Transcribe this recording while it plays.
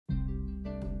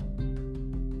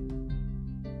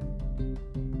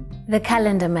The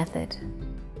calendar method.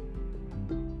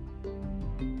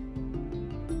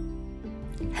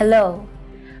 Hello,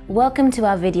 welcome to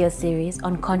our video series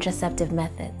on contraceptive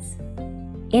methods.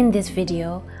 In this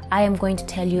video, I am going to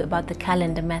tell you about the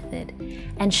calendar method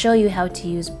and show you how to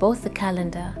use both the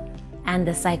calendar and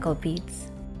the cycle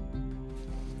beads.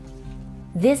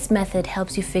 This method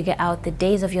helps you figure out the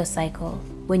days of your cycle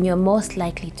when you're most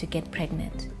likely to get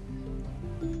pregnant.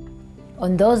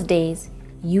 On those days,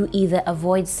 you either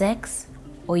avoid sex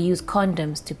or use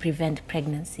condoms to prevent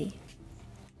pregnancy.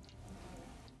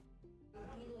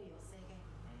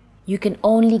 You can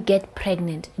only get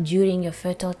pregnant during your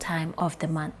fertile time of the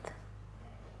month.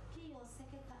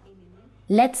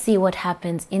 Let's see what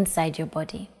happens inside your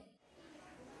body.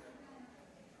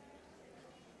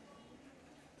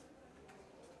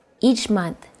 Each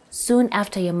month, soon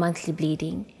after your monthly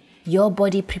bleeding, your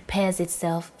body prepares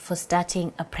itself for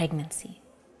starting a pregnancy.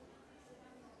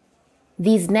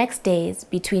 These next days,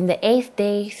 between the 8th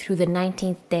day through the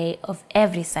 19th day of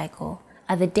every cycle,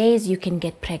 are the days you can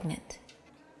get pregnant.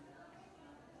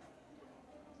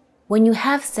 When you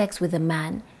have sex with a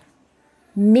man,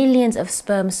 millions of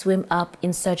sperm swim up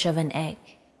in search of an egg.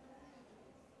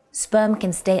 Sperm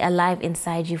can stay alive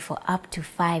inside you for up to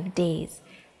 5 days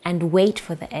and wait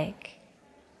for the egg.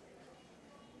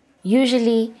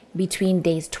 Usually, between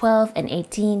days 12 and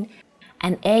 18,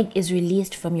 an egg is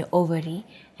released from your ovary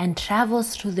and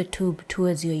travels through the tube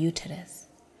towards your uterus.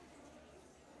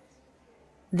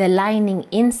 The lining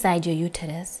inside your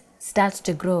uterus starts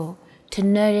to grow to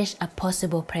nourish a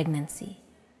possible pregnancy.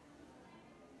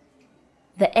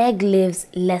 The egg lives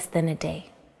less than a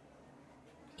day.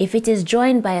 If it is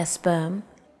joined by a sperm,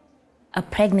 a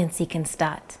pregnancy can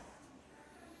start.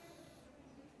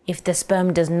 If the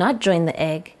sperm does not join the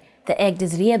egg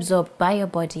is reabsorbed by your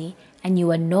body and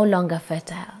you are no longer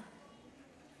fertile.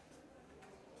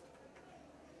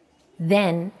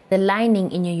 Then, the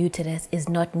lining in your uterus is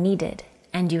not needed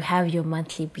and you have your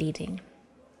monthly bleeding.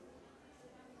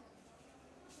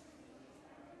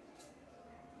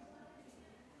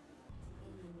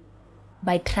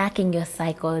 By tracking your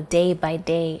cycle day by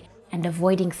day and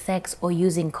avoiding sex or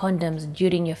using condoms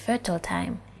during your fertile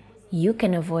time, you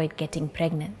can avoid getting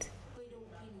pregnant.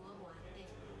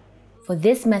 For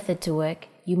this method to work,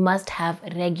 you must have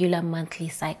regular monthly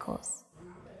cycles.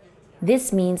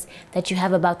 This means that you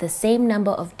have about the same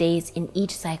number of days in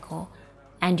each cycle,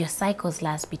 and your cycles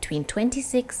last between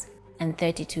 26 and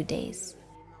 32 days.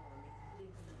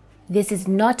 This is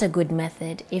not a good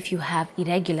method if you have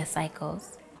irregular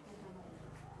cycles,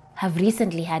 have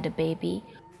recently had a baby,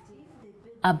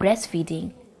 are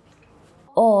breastfeeding,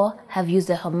 or have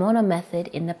used a hormonal method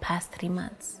in the past 3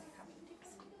 months.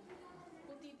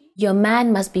 Your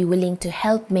man must be willing to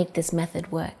help make this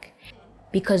method work,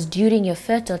 because during your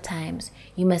fertile times,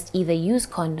 you must either use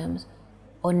condoms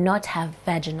or not have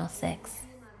vaginal sex.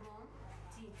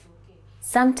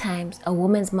 Sometimes a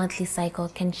woman's monthly cycle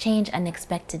can change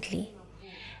unexpectedly,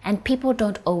 and people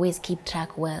don't always keep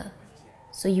track well,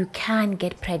 so you can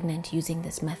get pregnant using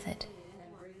this method.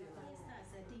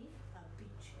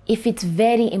 If it's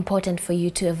very important for you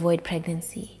to avoid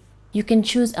pregnancy, you can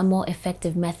choose a more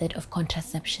effective method of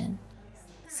contraception,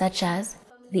 such as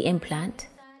the implant,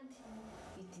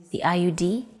 the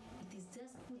IUD,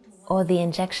 or the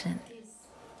injection.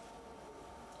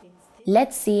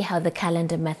 Let's see how the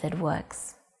calendar method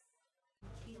works.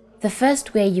 The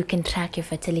first way you can track your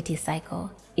fertility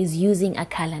cycle is using a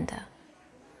calendar.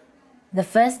 The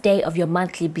first day of your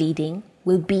monthly bleeding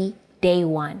will be day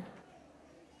 1.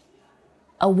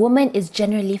 A woman is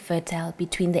generally fertile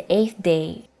between the 8th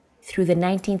day through the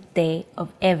 19th day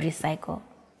of every cycle.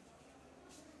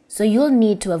 So you'll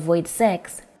need to avoid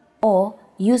sex or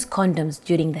use condoms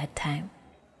during that time.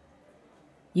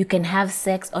 You can have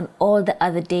sex on all the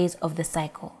other days of the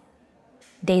cycle.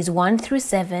 Days 1 through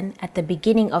 7 at the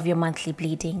beginning of your monthly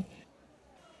bleeding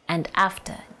and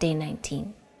after day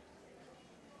 19.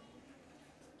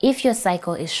 If your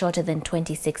cycle is shorter than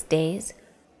 26 days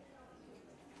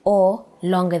or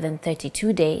longer than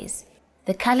 32 days,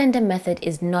 the calendar method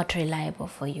is not reliable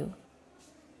for you.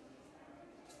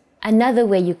 Another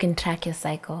way you can track your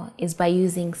cycle is by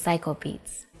using cycle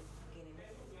beads.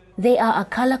 They are a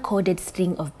color-coded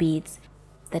string of beads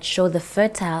that show the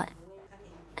fertile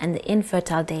and the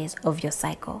infertile days of your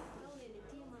cycle.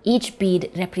 Each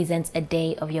bead represents a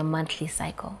day of your monthly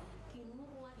cycle.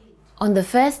 On the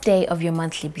first day of your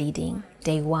monthly bleeding,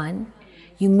 day 1,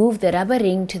 you move the rubber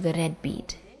ring to the red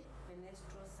bead.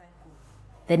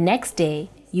 The next day,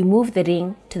 you move the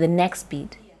ring to the next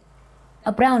bead,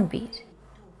 a brown bead.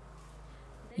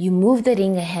 You move the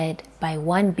ring ahead by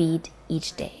 1 bead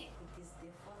each day.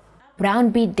 Brown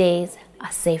bead days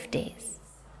are safe days,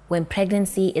 when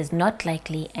pregnancy is not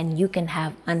likely and you can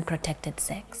have unprotected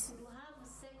sex.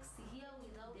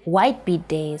 White bead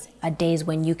days are days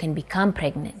when you can become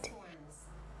pregnant.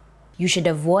 You should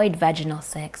avoid vaginal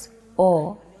sex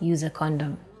or use a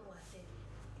condom.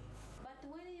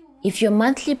 If your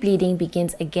monthly bleeding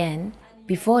begins again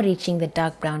before reaching the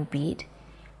dark brown bead,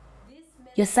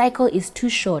 your cycle is too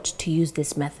short to use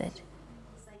this method.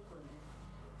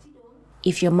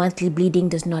 If your monthly bleeding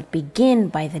does not begin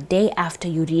by the day after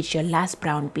you reach your last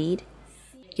brown bead,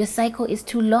 your cycle is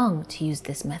too long to use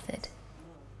this method.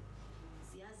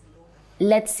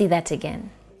 Let's see that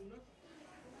again.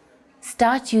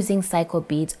 Start using cycle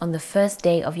beads on the first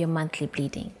day of your monthly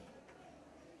bleeding.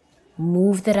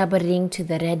 Move the rubber ring to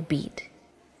the red bead.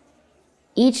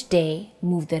 Each day,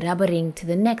 move the rubber ring to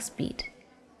the next bead.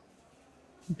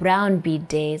 Brown bead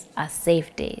days are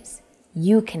safe days.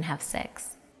 You can have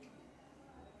sex.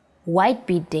 White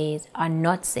bead days are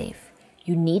not safe.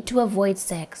 You need to avoid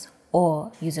sex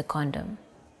or use a condom.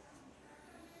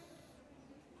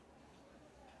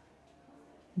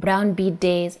 Brown bead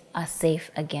days are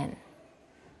safe again.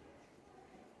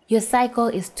 Your cycle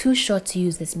is too short to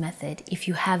use this method if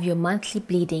you have your monthly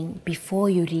bleeding before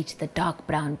you reach the dark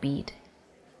brown bead.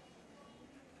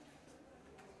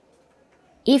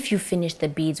 If you finish the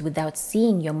beads without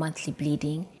seeing your monthly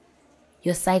bleeding,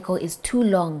 your cycle is too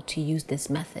long to use this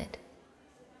method.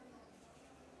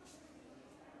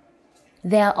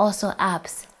 There are also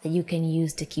apps that you can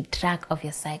use to keep track of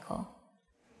your cycle.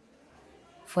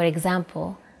 For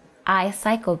example,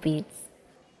 iCycleBeads.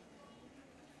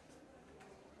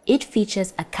 It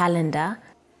features a calendar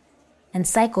and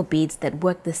cycle beads that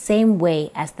work the same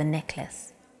way as the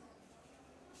necklace.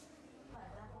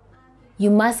 You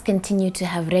must continue to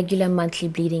have regular monthly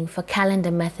bleeding for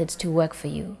calendar methods to work for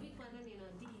you.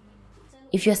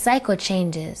 If your cycle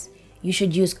changes, you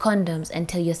should use condoms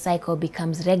until your cycle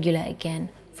becomes regular again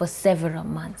for several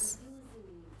months.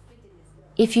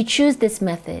 If you choose this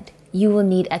method, you will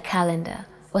need a calendar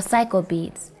or cycle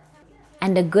beads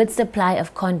and a good supply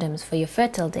of condoms for your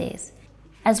fertile days,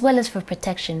 as well as for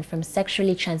protection from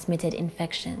sexually transmitted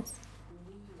infections.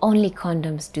 Only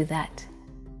condoms do that.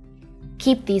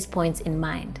 Keep these points in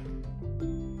mind.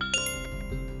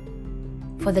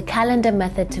 For the calendar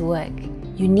method to work,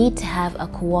 you need to have a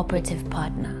cooperative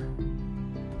partner.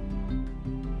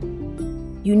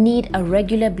 You need a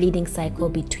regular bleeding cycle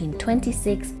between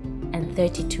 26 and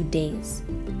 32 days.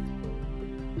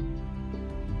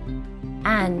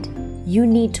 And you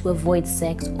need to avoid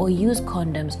sex or use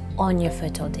condoms on your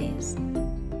fertile days.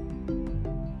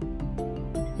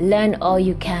 Learn all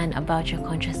you can about your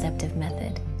contraceptive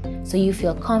method so you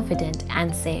feel confident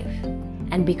and safe,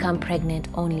 and become pregnant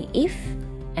only if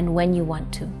and when you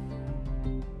want to.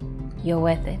 You're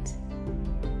worth it.